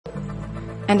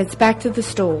and it's back to the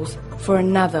stalls for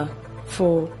another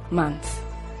 4 months.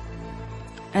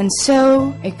 And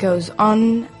so it goes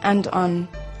on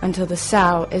until the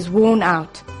sow is worn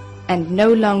out and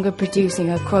no longer producing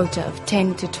a quota of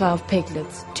 10 to 12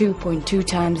 piglets 2.2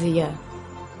 times a year.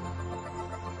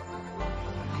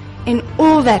 In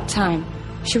all that time,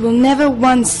 she will never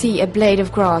once see a blade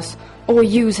of grass or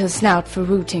use her snout for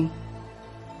rooting.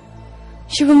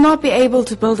 She will not be able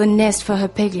to build a nest for her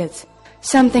piglets,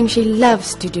 something she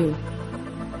loves to do.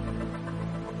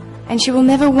 And she will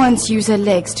never once use her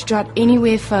legs to trot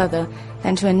anywhere further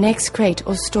than to her next crate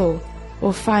or stall,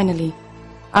 or finally,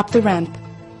 up the ramp,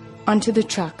 onto the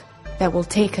truck that will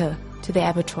take her to the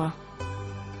abattoir.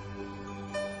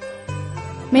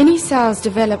 Many sows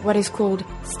develop what is called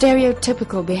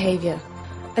stereotypical behavior,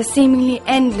 a seemingly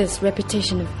endless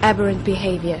repetition of aberrant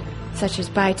behavior, such as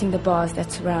biting the bars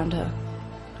that surround her.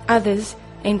 Others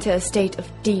enter a state of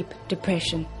deep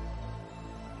depression.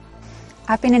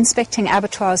 I've been inspecting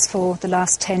abattoirs for the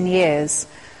last 10 years.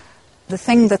 The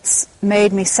thing that's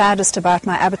made me saddest about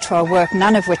my abattoir work,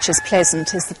 none of which is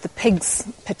pleasant, is that the pigs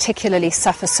particularly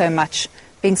suffer so much.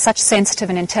 Being such sensitive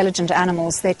and intelligent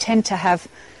animals, they tend to have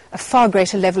a far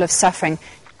greater level of suffering.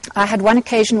 I had one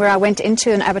occasion where I went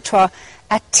into an abattoir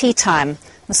at tea time.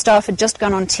 The staff had just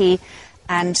gone on tea,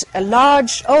 and a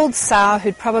large old sow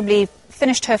who'd probably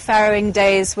finished her farrowing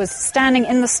days was standing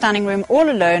in the stunning room all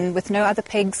alone with no other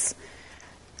pigs,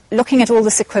 looking at all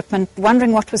this equipment,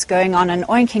 wondering what was going on and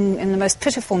oinking in the most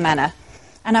pitiful manner.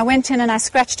 And I went in and I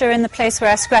scratched her in the place where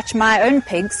I scratch my own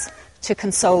pigs to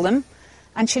console them.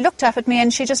 And she looked up at me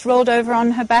and she just rolled over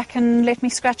on her back and let me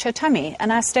scratch her tummy.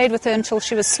 And I stayed with her until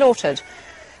she was slaughtered.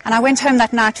 And I went home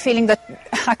that night feeling that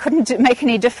I couldn't make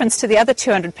any difference to the other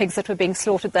 200 pigs that were being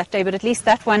slaughtered that day, but at least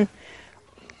that one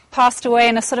passed away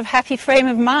in a sort of happy frame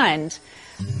of mind.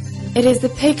 It is the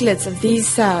piglets of these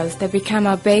sows that become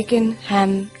our bacon,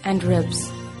 ham, and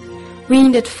ribs.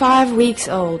 Weaned at 5 weeks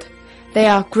old, they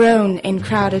are grown in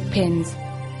crowded pens.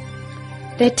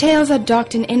 Their tails are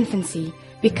docked in infancy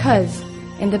because,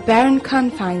 in the barren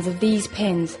confines of these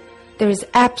pens, there is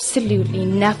absolutely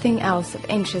nothing else of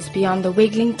interest beyond the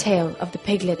wiggling tail of the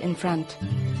piglet in front.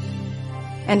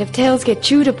 And if tails get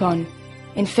chewed upon,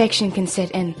 infection can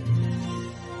set in.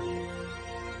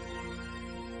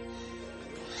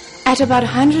 At about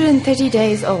 130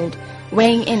 days old,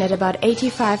 weighing in at about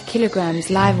 85 kilograms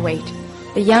live weight,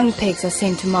 the young pigs are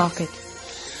sent to market.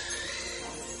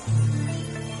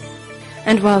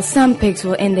 And while some pigs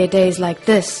will end their days like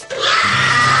this,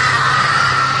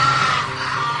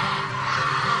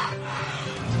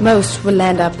 most will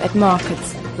land up at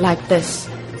markets like this.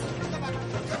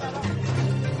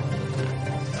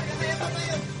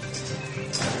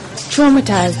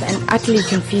 Traumatized and utterly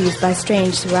confused by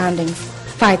strange surroundings,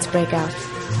 fights break out.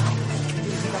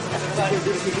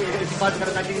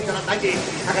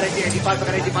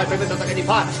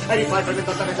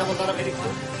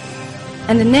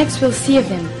 And the next we'll see of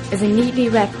him is in neatly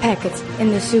wrapped packets in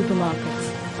the supermarkets.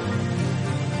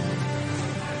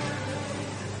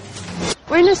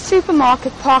 We're in a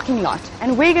supermarket parking lot,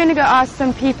 and we're going to go ask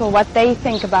some people what they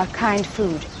think about kind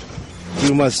food.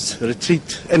 You must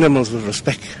treat animals with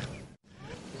respect.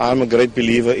 I'm a great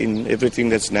believer in everything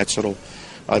that's natural.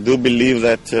 I do believe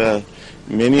that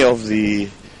many of the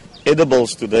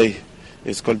edibles today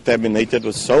is contaminated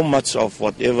with so much of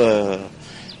whatever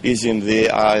is in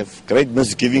there. I have great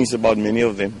misgivings about many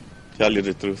of them, tell you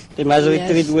the truth. They must be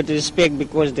treated with respect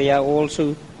because they are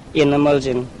also animals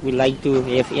and we like to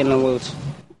have animals.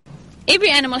 Every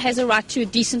animal has a right to a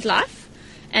decent life,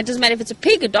 and it doesn't matter if it's a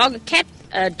pig, a dog, a cat,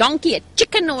 a donkey, a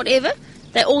chicken or whatever.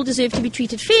 They all deserve to be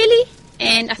treated fairly,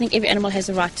 and I think every animal has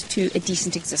a right to a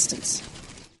decent existence.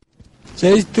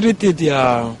 They treated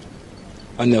on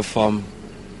a farm,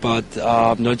 but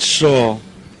I'm not sure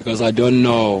because I don't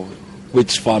know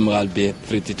which farm will be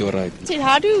treated all right.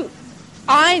 How do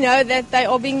I know that they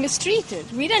are being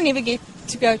mistreated? We don't ever get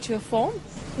to go to a farm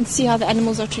and see how the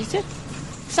animals are treated.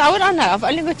 So how would I know? I've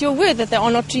only got your word that they are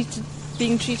not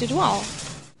being treated well.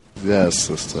 Yes,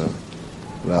 sister.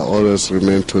 They always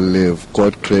remain to live.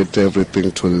 God created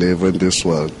everything to live in this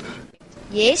world.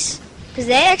 Yes, because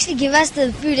they actually give us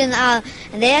the food and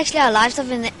they actually our livestock,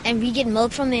 and we get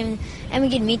milk from them and we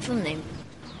get meat from them.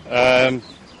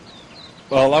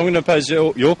 Well, I'm going to pose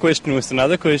your question with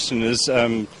another question. Is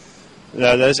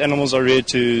those animals are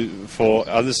reared for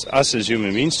us as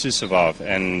human beings to survive,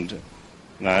 and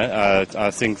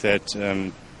I think that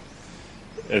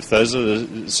if those are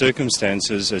the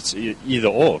circumstances, it's either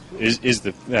or. Is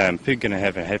the pig going to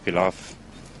have a happy life,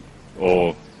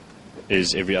 or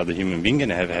is every other human being going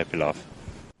to have a happy life?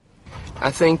 I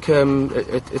think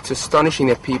it's astonishing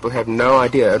that people have no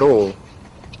idea at all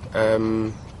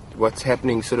what's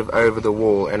happening sort of over the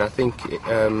wall, and I think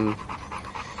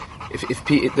if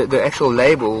the actual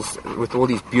labels with all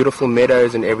these beautiful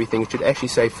meadows and everything should actually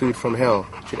say food from hell.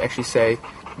 It should actually say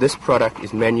this product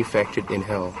is manufactured in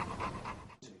hell.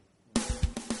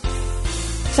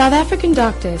 South African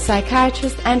doctor,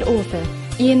 psychiatrist and author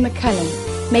Ian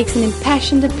McCullum makes an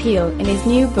impassioned appeal in his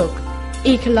new book,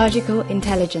 Ecological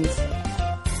Intelligence.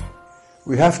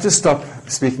 We have to stop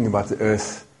speaking about the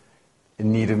earth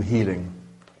in need of healing.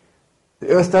 The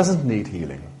earth doesn't need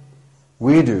healing.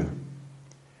 We do.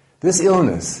 This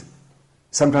illness,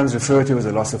 sometimes referred to as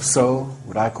a loss of soul,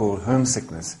 what I call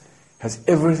homesickness, has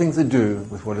everything to do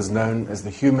with what is known as the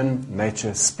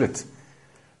human-nature split,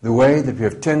 the way that we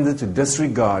have tended to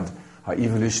disregard our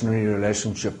evolutionary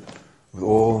relationship with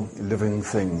all living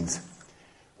things.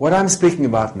 What I'm speaking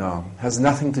about now has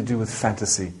nothing to do with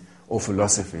fantasy or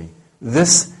philosophy.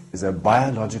 This is a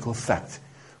biological fact.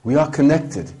 We are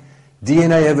connected.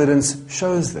 DNA evidence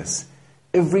shows this.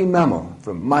 Every mammal,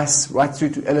 from mice right through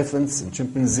to elephants and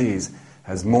chimpanzees,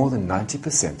 has more than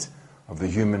 90% of the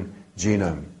human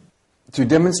genome. To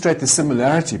demonstrate the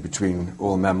similarity between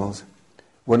all mammals,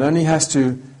 one only has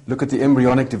to look at the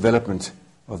embryonic development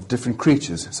of different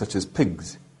creatures, such as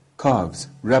pigs, calves,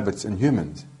 rabbits, and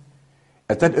humans.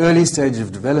 At that early stage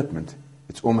of development,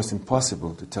 it's almost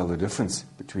impossible to tell the difference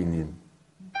between them.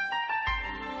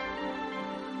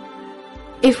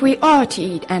 If we are to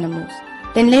eat animals,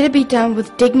 then let it be done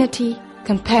with dignity,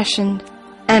 compassion,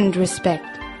 and respect.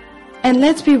 And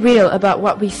let's be real about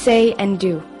what we say and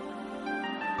do.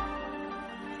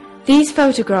 These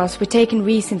photographs were taken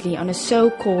recently on a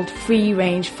so-called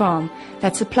free-range farm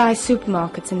that supplies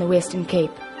supermarkets in the Western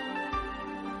Cape.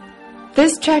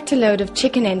 This tractor load of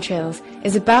chicken entrails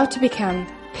is about to become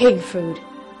pig food.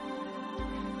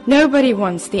 Nobody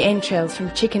wants the entrails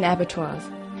from chicken abattoirs.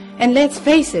 And let's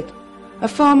face it, a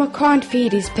farmer can't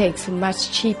feed his pigs for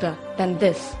much cheaper than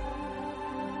this.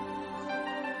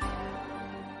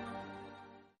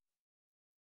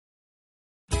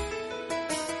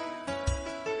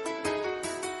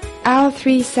 Our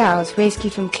 3 sows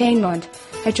rescued from Claremont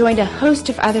have joined a host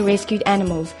of other rescued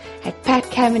animals at Pat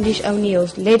Cavendish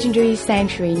O'Neill's legendary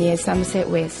sanctuary near Somerset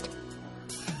West.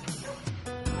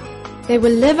 They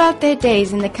will live out their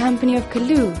days in the company of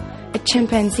Kaloo, a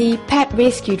chimpanzee Pat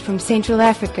rescued from Central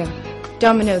Africa,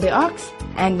 Domino the ox,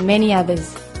 and many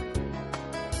others.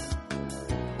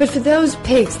 But for those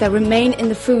pigs that remain in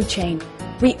the food chain,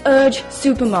 we urge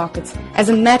supermarkets, as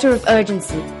a matter of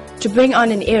urgency, to bring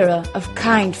on an era of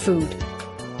kind food.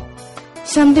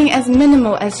 Something as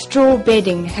minimal as straw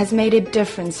bedding has made a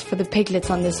difference for the piglets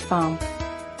on this farm.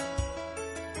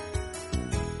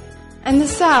 And the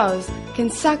sows can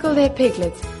suckle their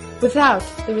piglets without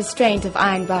the restraint of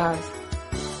iron bars.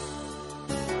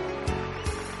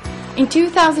 In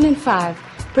 2005,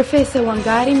 Professor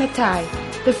Wangari Maathai,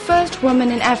 the first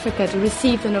woman in Africa to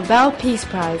receive the Nobel Peace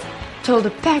Prize, told a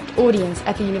packed audience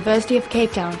at the University of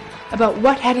Cape Town about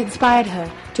what had inspired her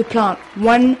to plant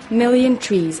 1 million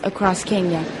trees across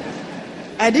Kenya.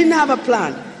 I didn't have a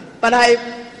plan, but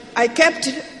I kept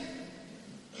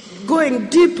going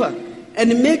deeper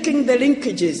and making the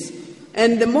linkages.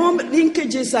 And the more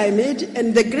linkages I made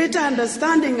and the greater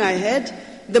understanding I had,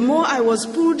 the more I was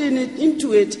pulled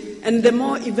into it, and the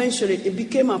more eventually it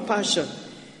became a passion.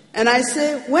 And I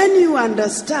say, when you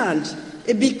understand,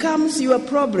 it becomes your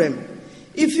problem.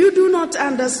 If you do not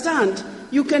understand,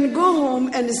 you can go home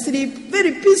and sleep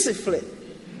very peacefully.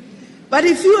 But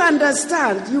if you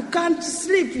understand, you can't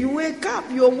sleep, you wake up,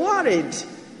 you're worried.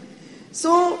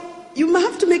 So you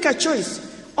have to make a choice.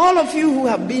 All of you who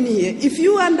have been here, if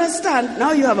you understand,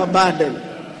 now you have a burden.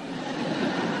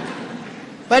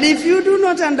 But if you do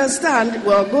not understand,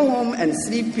 well, go home and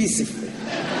sleep peacefully.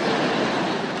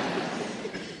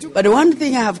 But one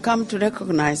thing I have come to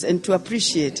recognize and to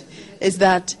appreciate is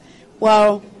that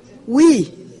while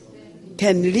we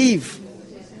can live,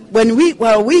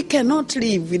 while we cannot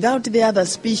live without the other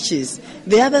species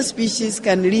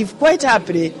can live quite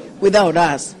happily without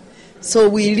us. So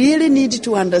we really need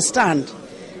to understand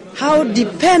how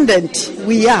dependent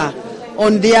we are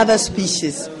on the other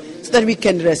species, so that we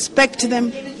can respect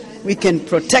them, we can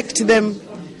protect them,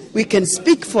 we can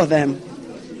speak for them,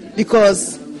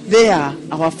 because they are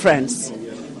our friends.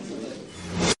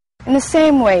 In the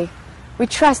same way, we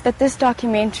trust that this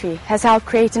documentary has helped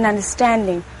create an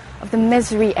understanding of the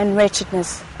misery and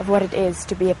wretchedness of what it is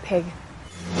to be a pig.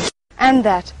 And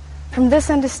that, from this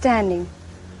understanding,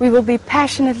 we will be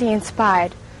passionately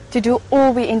inspired to do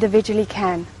all we individually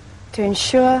can to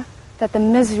ensure that the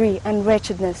misery and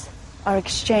wretchedness are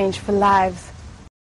exchanged for lives